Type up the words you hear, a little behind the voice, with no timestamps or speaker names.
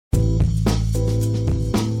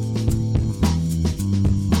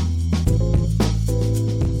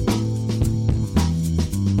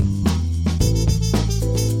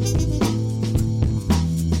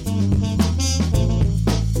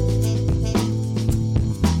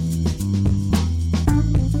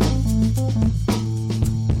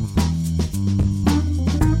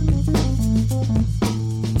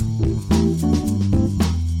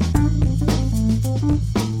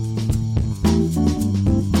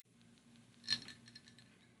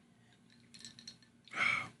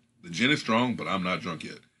gin is strong, but I'm not drunk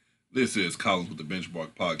yet. This is Collins with the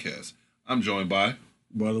Benchmark Podcast. I'm joined by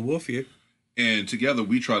Brother Wolf here. And together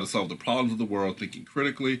we try to solve the problems of the world, thinking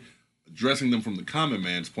critically, addressing them from the common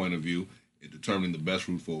man's point of view, and determining the best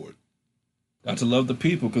route forward. Got to love the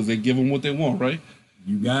people because they give them what they want, right?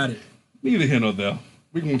 You got it. Neither here nor there.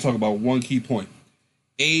 We're going to talk about one key point.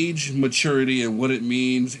 Age, maturity, and what it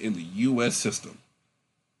means in the U.S. system.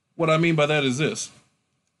 What I mean by that is this.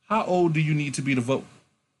 How old do you need to be to vote?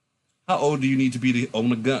 How old do you need to be to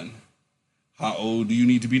own a gun? How old do you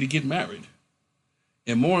need to be to get married?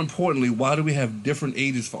 And more importantly, why do we have different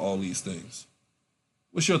ages for all these things?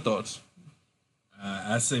 What's your thoughts?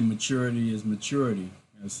 I say maturity is maturity.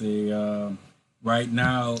 I say right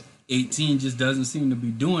now, 18 just doesn't seem to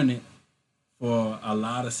be doing it for a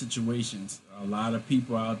lot of situations. A lot of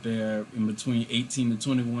people out there in between 18 to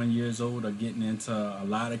 21 years old are getting into a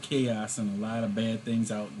lot of chaos and a lot of bad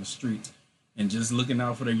things out in the streets. And just looking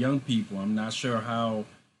out for the young people, I'm not sure how,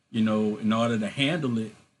 in order to handle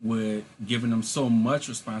it, with giving them so much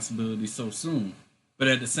responsibility so soon. But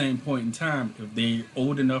at the same point in time, if they're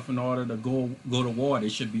old enough in order to go to war, they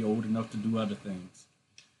should be old enough to do other things.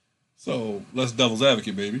 So let's devil's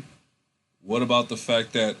advocate, baby. What about the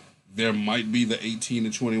fact that there might be the 18 to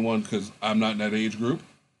 21 because I'm not in that age group?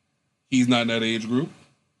 He's not in that age group.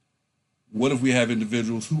 What if we have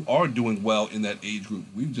individuals who are doing well in that age group?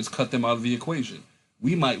 We've just cut them out of the equation.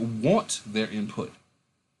 We might want their input.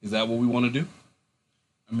 Is that what we want to do?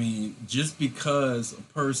 I mean, just because a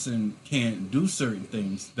person can't do certain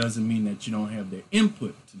things doesn't mean that you don't have their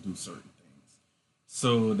input to do certain things.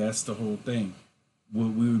 So that's the whole thing.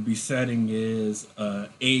 What we would be setting is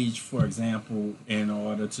age, for example, in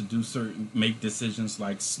order to make decisions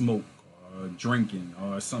like smoke or drinking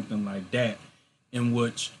or something like that, in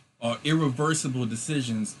which are irreversible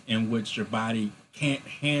decisions in which your body can't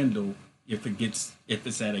handle if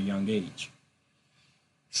it's at a young age.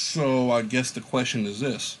 So I guess the question is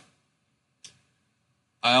this.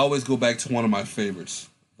 I always go back to one of my favorites,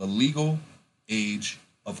 the legal age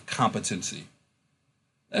of competency.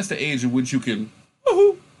 That's the age at which you can,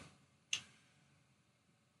 woohoo.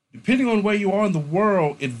 Depending on where you are in the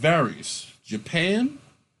world, it varies. Japan,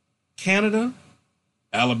 Canada,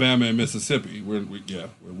 Alabama, and Mississippi. We'll deal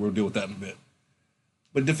with that in a bit.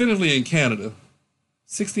 But definitively in Canada,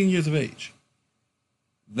 16 years of age.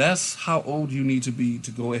 That's how old you need to be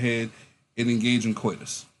to go ahead and engage in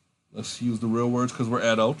coitus. Let's use the real words because we're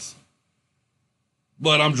adults.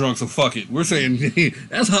 But I'm drunk, so fuck it. We're saying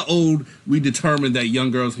that's how old we determine that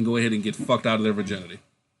young girls can go ahead and get fucked out of their virginity.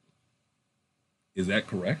 Is that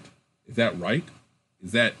correct? Is that right?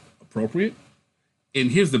 Is that appropriate?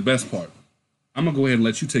 And here's the best part. I'm going to go ahead and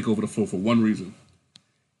let you take over the floor for one reason.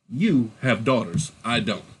 You have daughters. I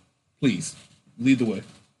don't. Please, lead the way.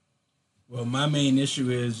 Well, my main issue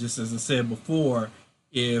is, just as I said before,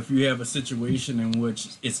 if you have a situation in which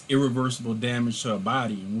it's irreversible damage to a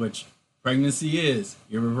body, in which pregnancy is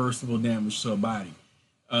irreversible damage to a body,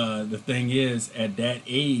 the thing is, at that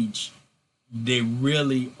age, they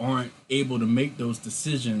really aren't able to make those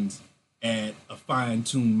decisions at a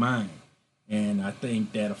fine-tuned mind. And I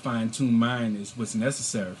think that a fine-tuned mind is what's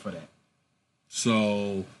necessary for that.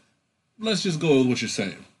 So let's just go with what you're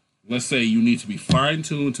saying. Let's say you need to be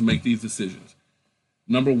fine-tuned to make these decisions.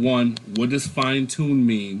 Number one, what does fine-tune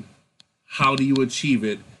mean? How do you achieve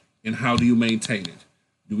it? And how do you maintain it?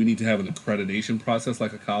 Do we need to have an accreditation process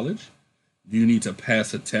like a college? Do you need to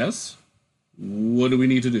pass a test? What do we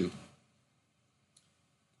need to do?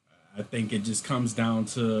 I think it just comes down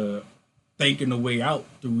to thinking a way out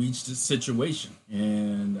through each situation.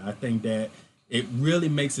 And I think that it really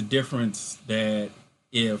makes a difference that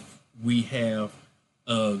if we have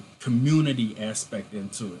a community aspect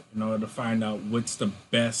into it in order to find out what's the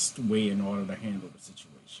best way in order to handle the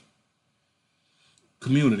situation.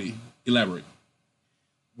 Community. Elaborate.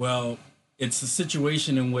 Well, it's a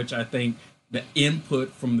situation in which I think the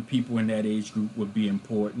input from the people in that age group would be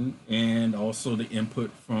important, and also the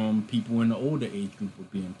input from people in the older age group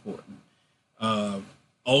would be important.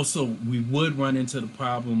 Also, we would run into the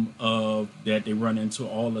problem of that they run into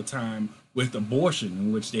all the time with abortion,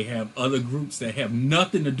 in which they have other groups that have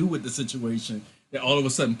nothing to do with the situation that all of a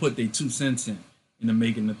sudden put their 2 cents into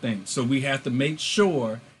making the thing. So we have to make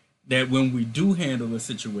sure that when we do handle a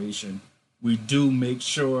situation, we do make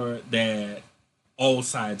sure that all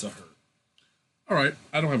sides are heard. All right,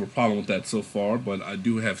 I don't have a problem with that so far, but I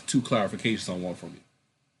do have two clarifications I want from you.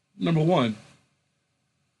 Number one,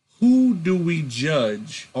 who do we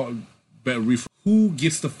judge, or who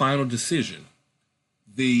gets the final decision?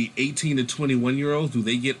 The 18 to 21-year-olds, do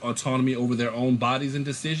they get autonomy over their own bodies and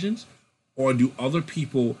decisions? Or do other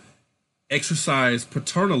people exercise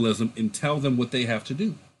paternalism and tell them what they have to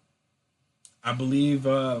do? I believe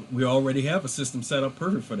we already have a system set up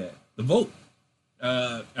perfect for that. The vote.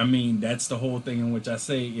 I mean, that's the whole thing in which I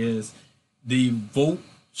say is the vote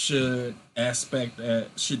should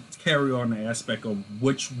carry on the aspect of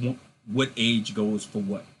what age goes for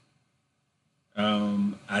what.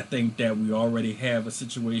 I think that we already have a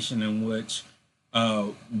situation in which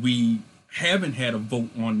we haven't had a vote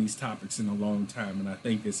on these topics in a long time, and I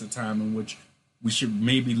think it's a time in which we should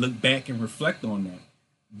maybe look back and reflect on that,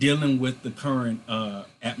 dealing with the current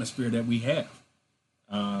atmosphere that we have.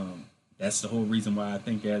 That's the whole reason why I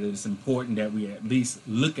think that it's important that we at least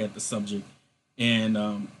look at the subject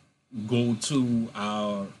and go to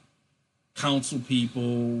our council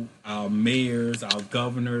people, our mayors, our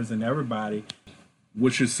governors, and everybody.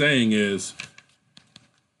 What you're saying is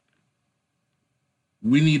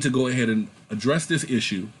we need to go ahead and address this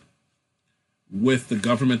issue with the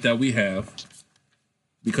government that we have,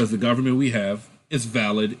 because the government we have is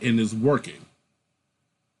valid and is working.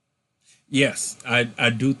 Yes, I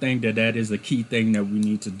do think that that is a key thing that we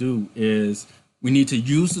need to do is we need to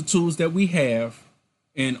use the tools that we have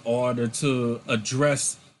in order to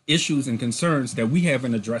address issues and concerns that we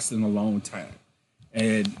haven't addressed in a long time.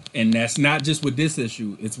 And that's not just with this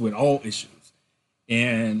issue, it's with all issues.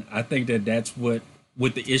 And I think that that's what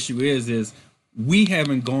the issue is we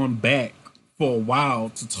haven't gone back for a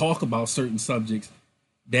while to talk about certain subjects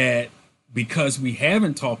that, because we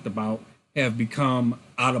haven't talked about, have become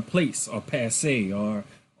out of place or passe or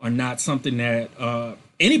not something that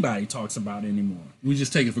anybody talks about anymore. We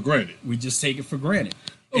just take it for granted. We just take it for granted.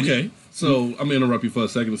 Okay, so I'm going to interrupt you for a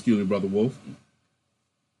second. Excuse me, Brother Wolf.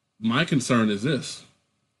 My concern is this,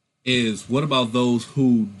 is what about those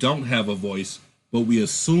who don't have a voice, but we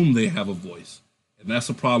assume they have a voice? And that's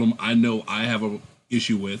a problem I know I have an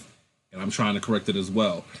issue with, and I'm trying to correct it as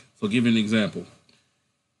well. So I'll give you an example.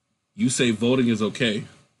 You say voting is okay,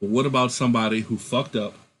 but what about somebody who fucked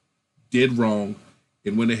up, did wrong,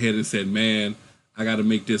 and went ahead and said, man, I got to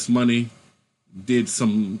make this money, did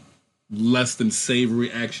some less than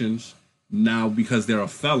savory actions. Now, because they're a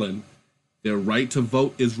felon, their right to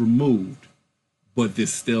vote is removed, but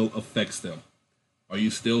this still affects them. Are you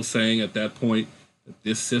still saying at that point that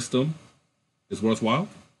this system is worthwhile?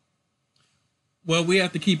 Well, we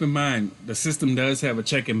have to keep in mind the system does have a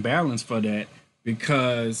check and balance for that,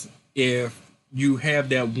 because if you have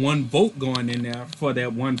that one vote going in there for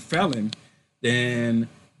that one felon, then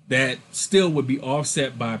that still would be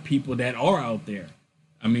offset by people that are out there.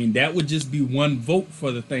 I mean, that would just be one vote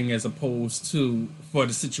for the thing as opposed to, for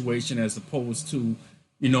the situation, as opposed to,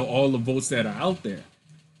 you know, all the votes that are out there.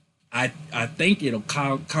 I think it'll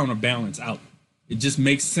counterbalance out. It just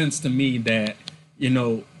makes sense to me that, you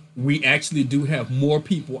know, we actually do have more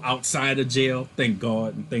people outside of jail, thank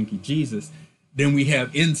God and thank you, Jesus, than we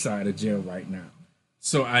have inside of jail right now.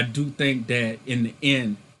 So I do think that in the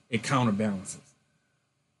end, it counterbalances.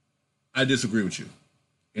 I disagree with you,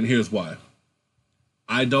 and here's why.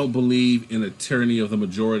 I don't believe in a tyranny of the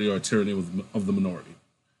majority or a tyranny of the minority.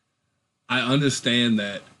 I understand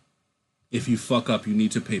that if you fuck up, you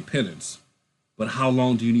need to pay penance. But how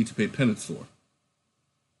long do you need to pay penance for?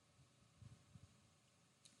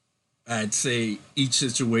 I'd say each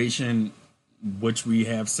situation which we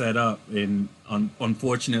have set up, and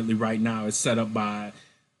unfortunately right now it's set up by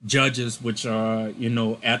judges which are, you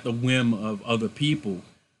know, at the whim of other people.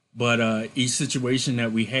 But each situation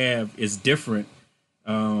that we have is different,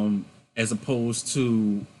 as opposed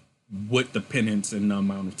to what the penance and the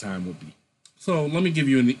amount of time would be. So let me give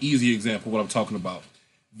you an easy example of what I'm talking about.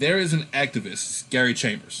 There is an activist, Gary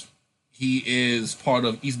Chambers. He is part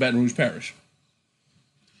of East Baton Rouge Parish.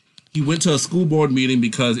 He went to a school board meeting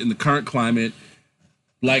because in the current climate,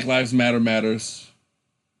 Black Lives Matter matters.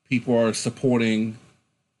 People are supporting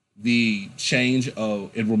the change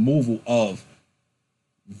of and removal of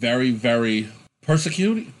very, very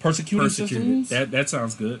persecuted systems. That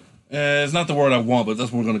sounds good. It's not the word I want, but that's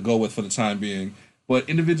what we're going to go with for the time being. But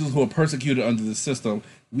individuals who are persecuted under the system,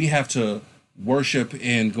 we have to worship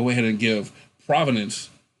and go ahead and give provenance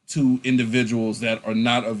to individuals that are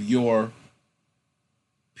not of your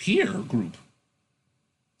peer group.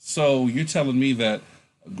 So you're telling me that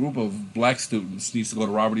a group of black students needs to go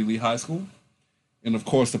to Robert E. Lee High School? And of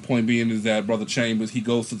course, the point being is that Brother Chambers, he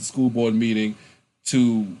goes to the school board meeting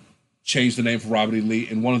to change the name for Robert E. Lee,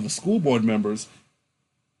 and one of the school board members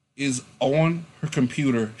is on her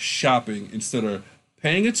computer shopping instead of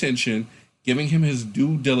paying attention, giving him his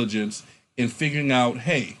due diligence, and figuring out,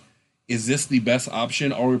 hey, is this the best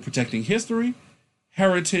option? Are we protecting history,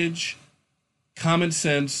 heritage, common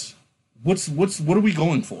sense? What are we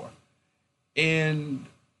going for? And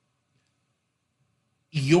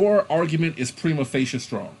your argument is prima facie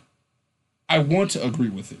strong. I want to agree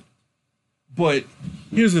with it. But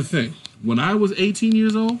here's the thing. When I was 18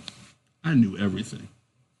 years old, I knew everything.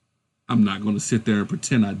 I'm not going to sit there and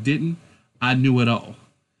pretend I didn't. I knew it all.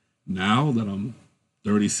 Now that I'm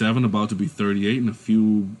 37, about to be 38 in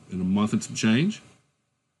a month and some change,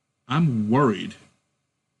 I'm worried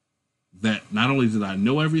that not only did I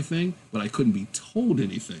know everything, but I couldn't be told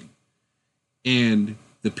anything. And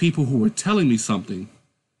the people who were telling me something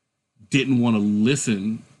didn't want to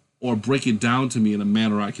listen or break it down to me in a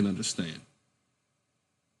manner I can understand.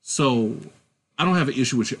 So I don't have an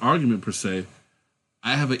issue with your argument per se.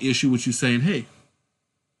 I have an issue with you saying, hey,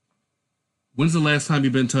 when's the last time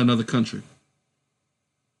you've been to another country?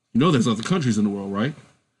 You know there's other countries in the world, right?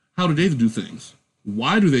 How do they do things?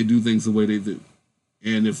 Why do they do things the way they do?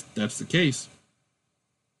 And if that's the case,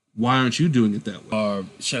 why aren't you doing it that way? Or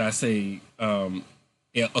should I say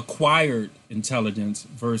acquired intelligence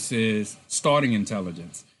versus starting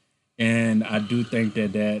intelligence. And I do think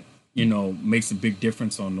that makes a big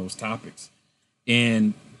difference on those topics.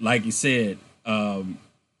 And like you said,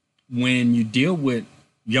 when you deal with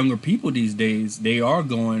younger people these days, they are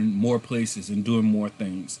going more places and doing more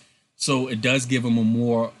things. So it does give them a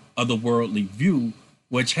more otherworldly view,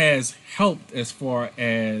 which has helped as far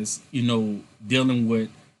as, dealing with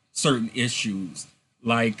certain issues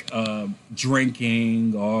like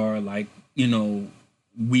drinking or like,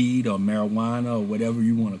 weed or marijuana or whatever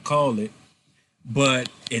you want to call it. But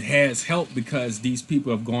it has helped because these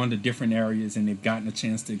people have gone to different areas and they've gotten a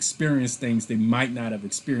chance to experience things they might not have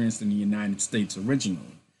experienced in the United States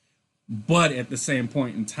originally. But at the same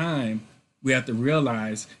point in time, we have to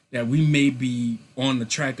realize that we may be on the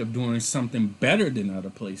track of doing something better than other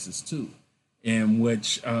places too, in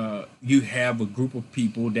which you have a group of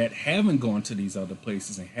people that haven't gone to these other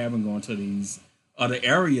places and haven't gone to these other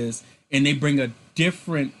areas, and they bring a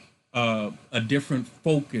different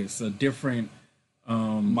focus, a different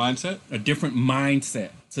mindset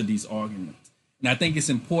to these arguments. And I think it's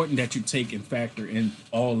important that you take and factor in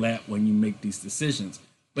all that when you make these decisions.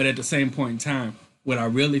 But at the same point in time, what I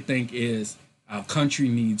really think is our country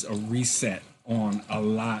needs a reset on a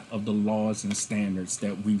lot of the laws and standards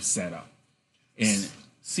that we've set up. And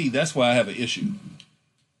see, that's why I have an issue.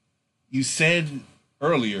 You said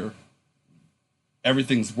earlier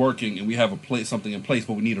everything's working and we have something in place,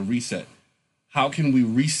 but we need a reset. How can we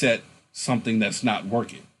reset something that's not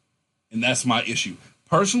working? And that's my issue.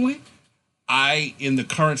 Personally, in the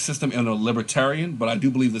current system, am a libertarian, but I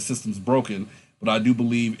do believe the system's broken. But I do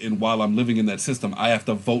believe while I'm living in that system, I have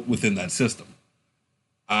to vote within that system.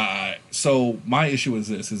 So my issue is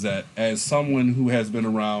this, is that as someone who has been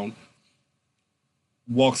around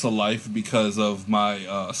walks of life because of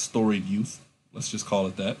my storied youth, let's just call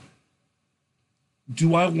it that,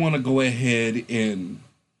 do I want to go ahead and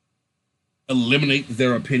eliminate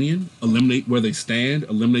their opinion, eliminate where they stand,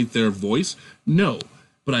 eliminate their voice? No.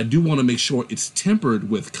 But I do want to make sure it's tempered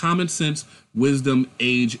with common sense, wisdom,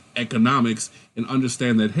 age, economics, and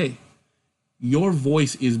understand that, hey, your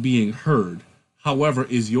voice is being heard. However,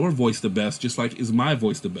 is your voice the best, just like is my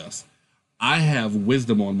voice the best? I have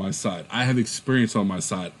wisdom on my side. I have experience on my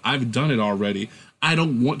side. I've done it already. I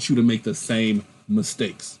don't want you to make the same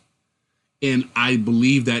mistakes. And I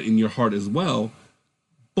believe that in your heart as well.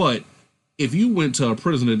 But if you went to a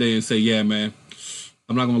prison today and say, yeah, man,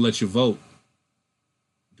 I'm not going to let you vote,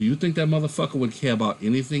 do you think that motherfucker would care about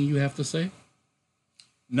anything you have to say?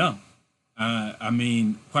 No. I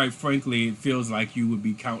mean, quite frankly, it feels like you would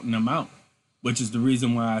be counting them out, which is the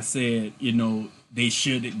reason why I said, they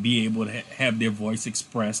should be able to have their voice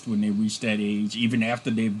expressed when they reach that age, even after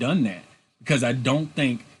they've done that. Because I don't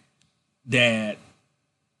think that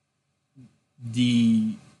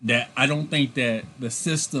the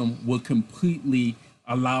system will completely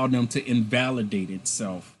allow them to invalidate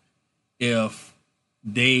itself if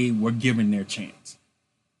they were given their chance.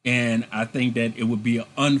 And I think that it would be an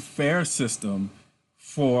unfair system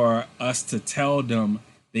for us to tell them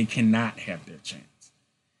they cannot have their chance.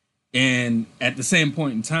 And at the same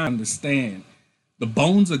point in time, understand the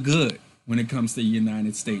bones are good when it comes to the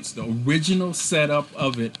United States. The original setup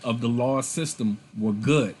of the law system were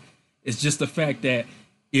good. It's just the fact that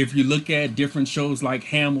if you look at different shows like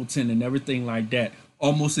Hamilton and everything like that,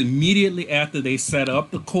 almost immediately after they set up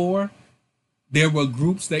the core, there were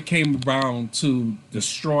groups that came around to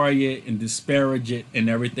destroy it and disparage it and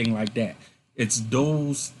everything like that. It's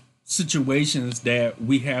those situations that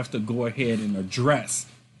we have to go ahead and address.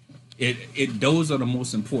 Those are the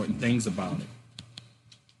most important things about it.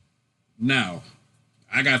 Now,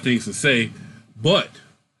 I got things to say, but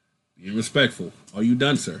be respectful. Are you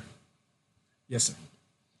done, sir? Yes, sir.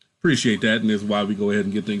 Appreciate that, and this is why we go ahead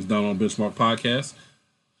and get things done on Benchmark Podcast.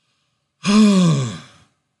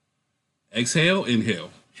 Exhale,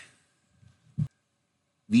 inhale.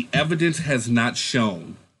 The evidence has not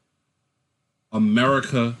shown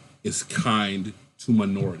America is kind to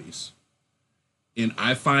minorities. And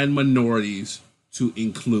I find minorities to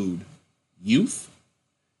include youth,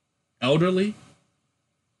 elderly,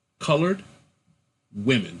 colored,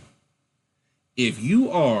 women. If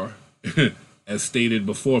you are, as stated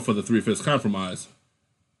before for the Three-Fifths Compromise,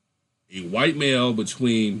 a white male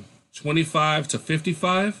between 25 to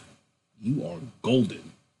 55, you are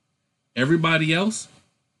golden. Everybody else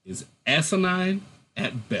is asinine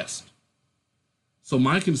at best. So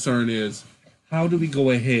my concern is, how do we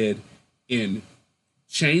go ahead and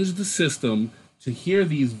change the system to hear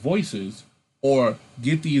these voices or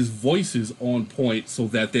get these voices on point so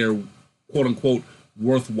that they're quote unquote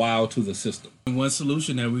worthwhile to the system? One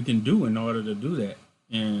solution that we can do in order to do that,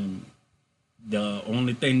 and the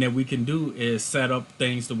only thing that we can do is set up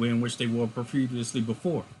things the way in which they were previously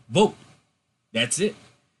before. Vote. That's it.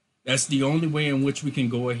 That's the only way in which we can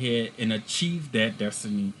go ahead and achieve that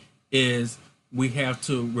destiny. Is we have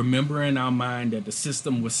to remember in our mind that the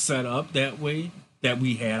system was set up that way, that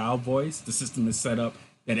we had our voice. The system is set up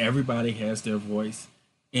that everybody has their voice,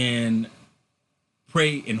 and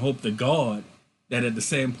pray and hope to God that at the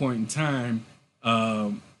same point in time,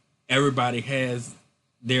 everybody has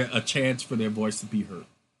a chance for their voice to be heard.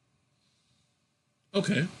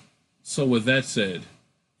 Okay. So with that said,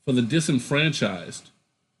 for the disenfranchised,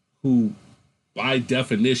 who by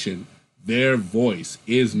definition, their voice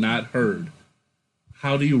is not heard,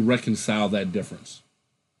 how do you reconcile that difference?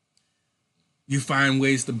 You find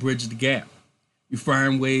ways to bridge the gap. You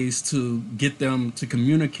find ways to get them to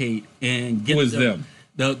communicate and get them?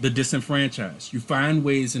 The disenfranchised. You find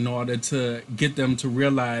ways in order to get them to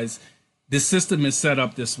realize this system is set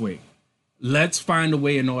up this way. Let's find a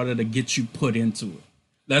way in order to get you put into it.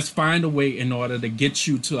 Let's find a way in order to get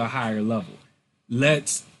you to a higher level.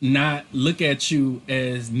 Let's not look at you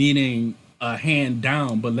as needing a hand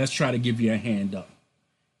down, but let's try to give you a hand up.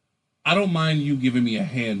 I don't mind you giving me a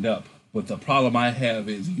hand up, but the problem I have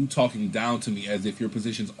is you talking down to me as if your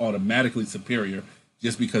position's automatically superior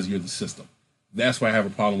just because you're the system. That's why I have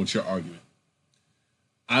a problem with your argument.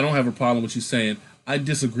 I don't have a problem with you saying, I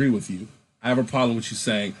disagree with you. I have a problem with you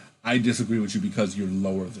saying, I disagree with you because you're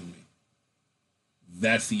lower than me.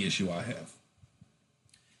 That's the issue I have.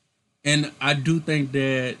 And I do think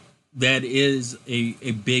that that is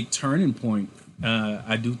a big turning point.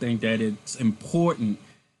 I do think that it's important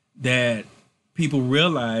that people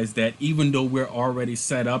realize that even though we're already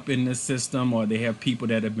set up in this system, or they have people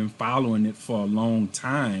that have been following it for a long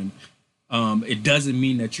time, it doesn't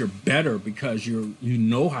mean that you're better because you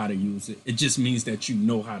know how to use it. It just means that you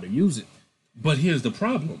know how to use it. But here's the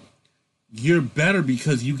problem. You're better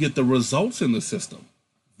because you get the results in the system.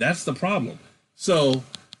 That's the problem. So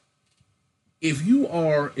if you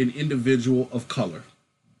are an individual of color,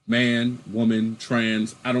 man, woman,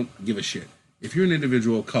 trans, I don't give a shit. If you're an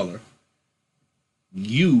individual of color,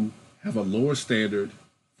 you have a lower standard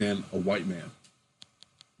than a white man.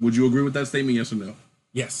 Would you agree with that statement, yes or no?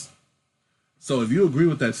 Yes. So if you agree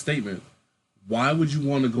with that statement, why would you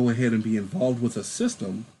want to go ahead and be involved with a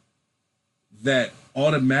system that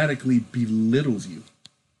automatically belittles you?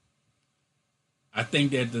 I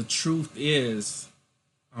think that the truth is,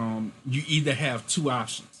 you either have two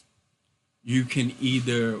options. You can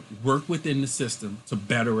either work within the system to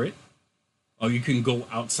better it, or you can go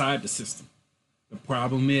outside the system. The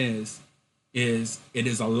problem is it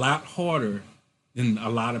is a lot harder than a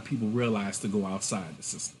lot of people realize to go outside the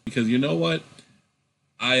system. Because you know what?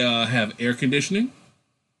 I have air conditioning.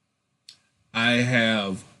 I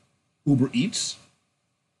have Uber Eats.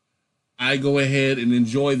 I go ahead and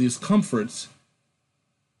enjoy these comforts,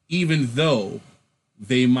 even though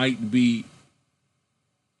they might be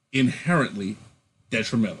inherently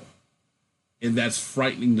detrimental. And that's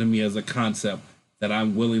frightening to me as a concept that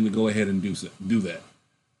I'm willing to go ahead and do that.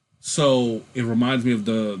 So it reminds me of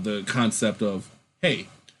the concept of, hey,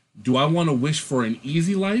 do I want to wish for an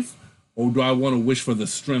easy life, or do I want to wish for the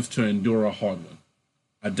strength to endure a hard one?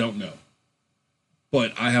 I don't know.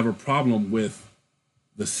 But I have a problem with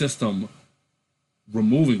the system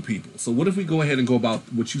removing people. So what if we go ahead and go about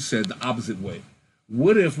what you said the opposite way?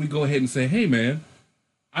 What if we go ahead and say, hey, man,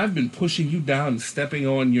 I've been pushing you down and stepping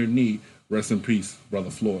on your knee. Rest in peace,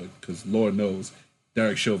 Brother Floyd, because Lord knows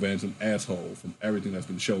Derek Chauvin's an asshole from everything that's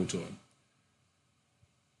been shown to him.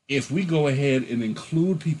 If we go ahead and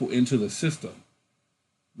include people into the system,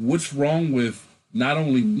 what's wrong with not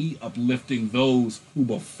only me uplifting those who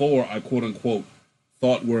before I quote unquote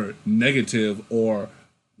thought were negative or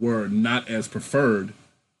were not as preferred,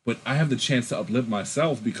 but I have the chance to uplift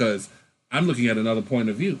myself because I'm looking at another point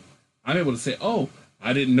of view. I'm able to say, oh,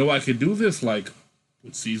 I didn't know I could do this, like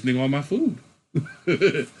put seasoning on my food.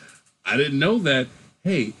 I didn't know that,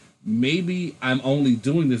 hey, maybe I'm only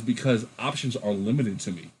doing this because options are limited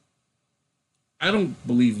to me. I don't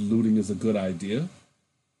believe looting is a good idea.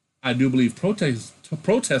 I do believe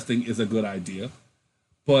protesting is a good idea,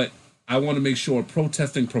 but I want to make sure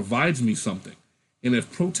protesting provides me something. And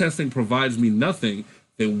if protesting provides me nothing,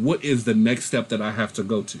 then what is the next step that I have to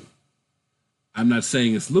go to? I'm not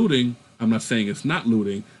saying it's looting. I'm not saying it's not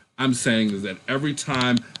looting. I'm saying is that every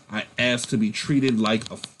time I ask to be treated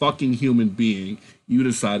like a fucking human being, you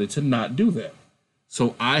decided to not do that.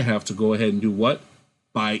 So I have to go ahead and do what?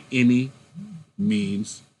 By any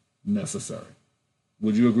means necessary.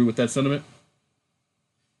 Would you agree with that sentiment?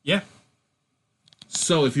 Yeah.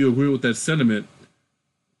 So if you agree with that sentiment,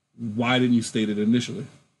 why didn't you state it initially?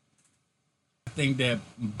 I think that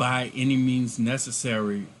by any means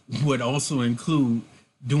necessary would also include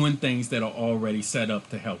doing things that are already set up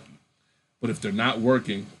to help you. But if they're not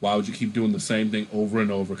working, why would you keep doing the same thing over and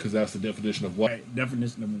over? Because that's the definition of what? Right.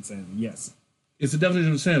 Definition of insanity, yes. It's the definition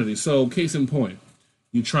of insanity. So case in point,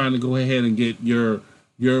 you're trying to go ahead and get your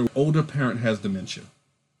older parent has dementia.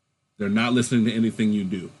 They're not listening to anything you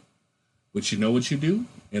do. But you know what you do?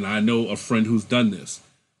 And I know a friend who's done this.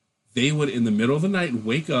 They would, in the middle of the night,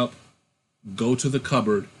 wake up, go to the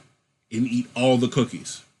cupboard, and eat all the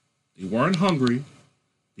cookies. They weren't hungry.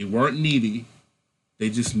 They weren't needy. They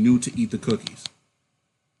just knew to eat the cookies.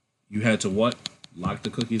 You had to what? Lock the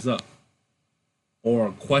cookies up.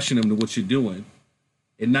 Or question them to what you're doing.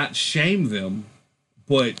 And not shame them,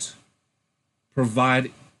 but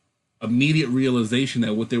provide immediate realization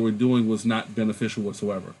that what they were doing was not beneficial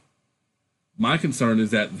whatsoever. My concern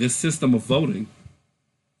is that this system of voting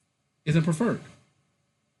isn't preferred.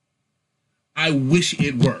 I wish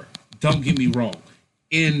it were. Don't get me wrong.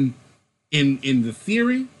 In the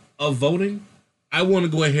theory of voting, I want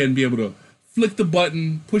to go ahead and be able to flick the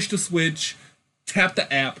button, push the switch, tap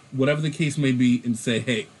the app, whatever the case may be, and say,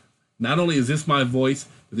 hey, not only is this my voice,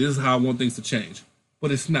 but this is how I want things to change.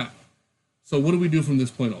 But it's not. So what do we do from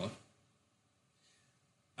this point on?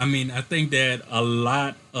 I mean, I think that a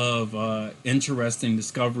lot of interesting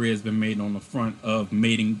discovery has been made on the front of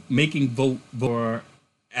making vote more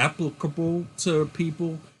applicable to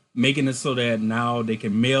people, making it so that now they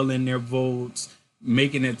can mail in their votes,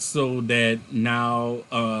 making it so that now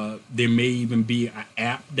there may even be an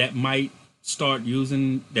app that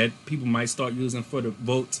people might start using for the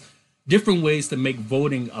votes. Different ways to make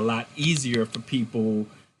voting a lot easier for people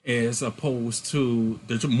as opposed to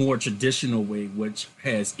the more traditional way, which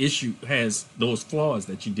has those flaws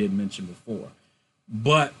that you did mention before.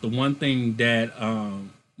 But the one thing that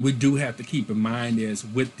we do have to keep in mind is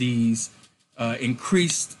with these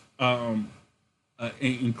increased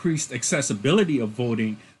accessibility of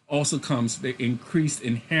voting also comes the increased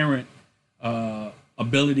inherent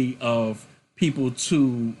ability of people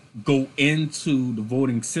to go into the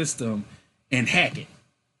voting system and hack it.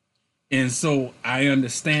 And so I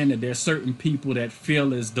understand that there's certain people that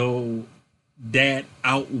feel as though that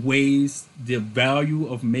outweighs the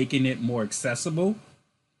value of making it more accessible.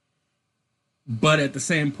 But at the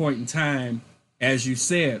same point in time, as you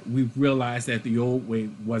said, we've realized that the old way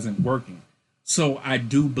wasn't working. So I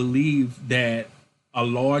do believe that a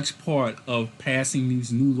large part of passing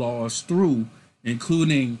these new laws through,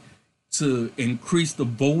 including to increase the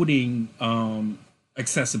voting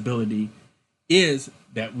accessibility, is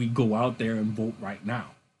that we go out there and vote right now.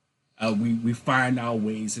 We find our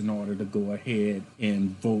ways in order to go ahead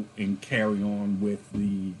and vote and carry on with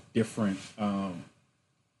the different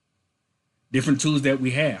tools that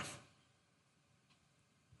we have.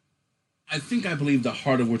 I believe the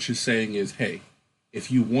heart of what you're saying is, hey,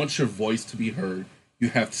 if you want your voice to be heard, you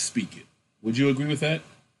have to speak it. Would you agree with that?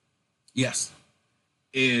 Yes.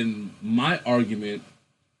 And my argument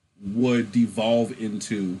would devolve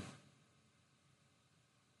into,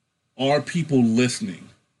 are people listening?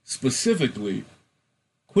 Specifically,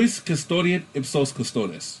 quis custodiet ipsos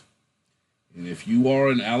custodes. And if you are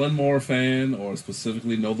an Alan Moore fan or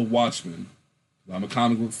specifically know The Watchmen, I'm a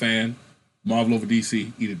comic book fan, Marvel over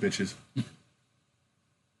DC, eat it, bitches.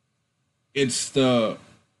 It's the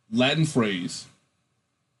Latin phrase,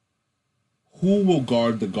 who will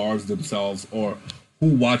guard the guards themselves, or who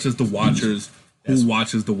watches the watchers, who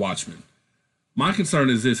watches the watchmen. My concern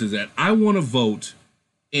is this, is that I want to vote,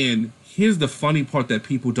 and here's the funny part that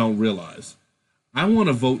people don't realize. I want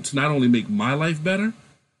to vote to not only make my life better,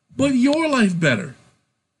 but your life better.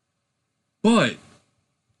 But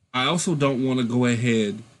I also don't want to go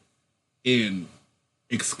ahead and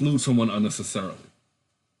exclude someone unnecessarily.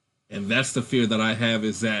 And that's the fear that I have,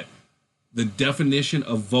 is that the definition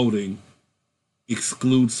of voting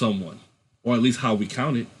excludes someone, or at least how we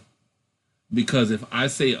count it. Because if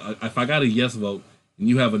I got a yes vote and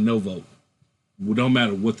you have a no vote, it don't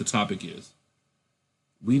matter what the topic is.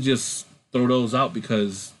 We just throw those out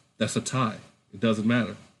because that's a tie. It doesn't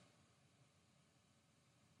matter.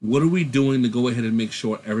 What are we doing to go ahead and make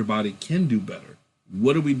sure everybody can do better?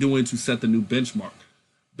 What are we doing to set the new benchmark?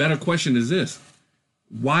 Better question is this.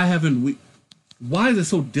 Why is it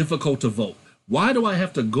so difficult to vote? Why do I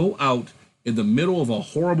have to go out in the middle of a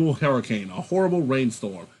horrible hurricane, a horrible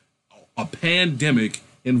rainstorm, a pandemic,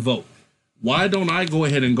 and vote? Why don't I go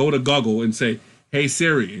ahead and go to Google and say, hey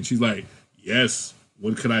Siri, and she's like, yes,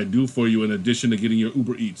 what can I do for you in addition to getting your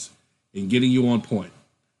Uber Eats and getting you on point?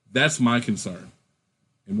 That's my concern.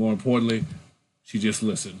 And more importantly, she just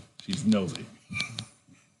listened. She's nosy.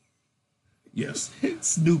 Yes.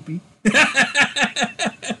 Snoopy.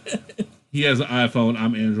 He has an iPhone.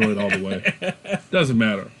 I'm Android all the way. Doesn't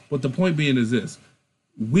matter. But the point being is this.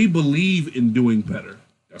 We believe in doing better.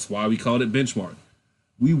 That's why we called it benchmark.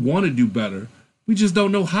 We want to do better. We just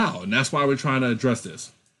don't know how. And that's why we're trying to address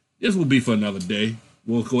this. This will be for another day.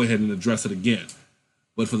 We'll go ahead and address it again.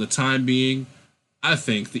 But for the time being, I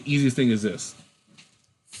think the easiest thing is this.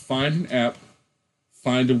 Find an app.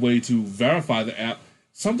 Find a way to verify the app.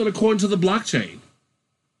 Something according to the blockchain.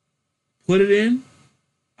 Put it in.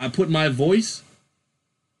 I put my voice,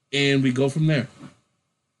 and we go from there.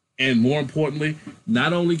 And more importantly,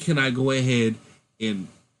 not only can I go ahead and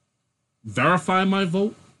verify my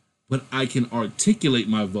vote, but I can articulate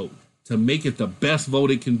my vote to make it the best vote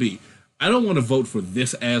it can be. I don't want to vote for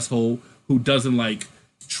this asshole who doesn't like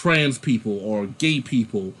trans people or gay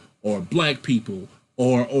people or black people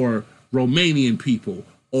or Romanian people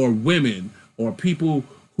or women or people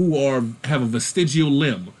who have a vestigial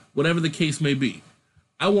limb, whatever the case may be.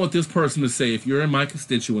 I want this person to say, if you're in my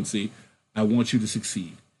constituency, I want you to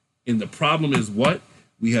succeed. And the problem is what?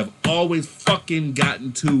 We have always fucking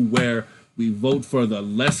gotten to where we vote for the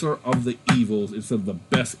lesser of the evils instead of the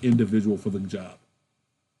best individual for the job.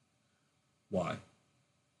 Why?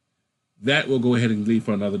 That we'll go ahead and leave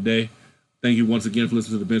for another day. Thank you once again for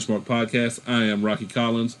listening to the Benchmark Podcast. I am Rocky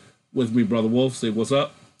Collins. With me, Brother Wolf. Say what's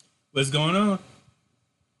up. What's going on?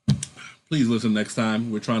 Please listen next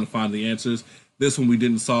time. We're trying to find the answers. This one we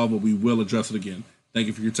didn't solve, but we will address it again. Thank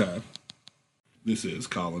you for your time. This is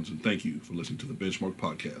Collins, and thank you for listening to the Benchmark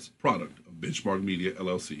Podcast, product of Benchmark Media,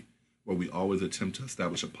 LLC, where we always attempt to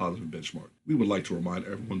establish a positive benchmark. We would like to remind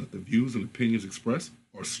everyone that the views and opinions expressed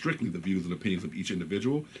are strictly the views and opinions of each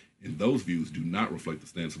individual, and those views do not reflect the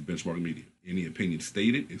stance of Benchmark Media. Any opinion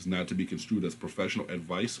stated is not to be construed as professional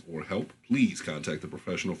advice or help. Please contact the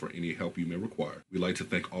professional for any help you may require. We'd like to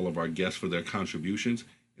thank all of our guests for their contributions,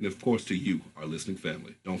 and of course to you, our listening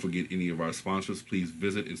family. Don't forget any of our sponsors. Please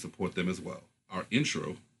visit and support them as well. Our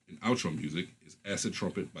intro and outro music is Acid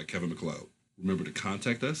Trumpet by Kevin MacLeod. Remember to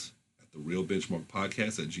contact us at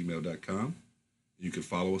therealbenchmarkpodcast@gmail.com. You can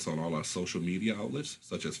follow us on all our social media outlets,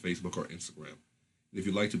 such as Facebook or Instagram. And if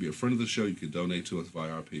you'd like to be a friend of the show, you can donate to us via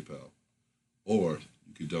our PayPal. Or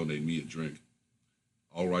you can donate me a drink.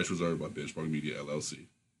 All rights reserved by Benchmark Media, LLC.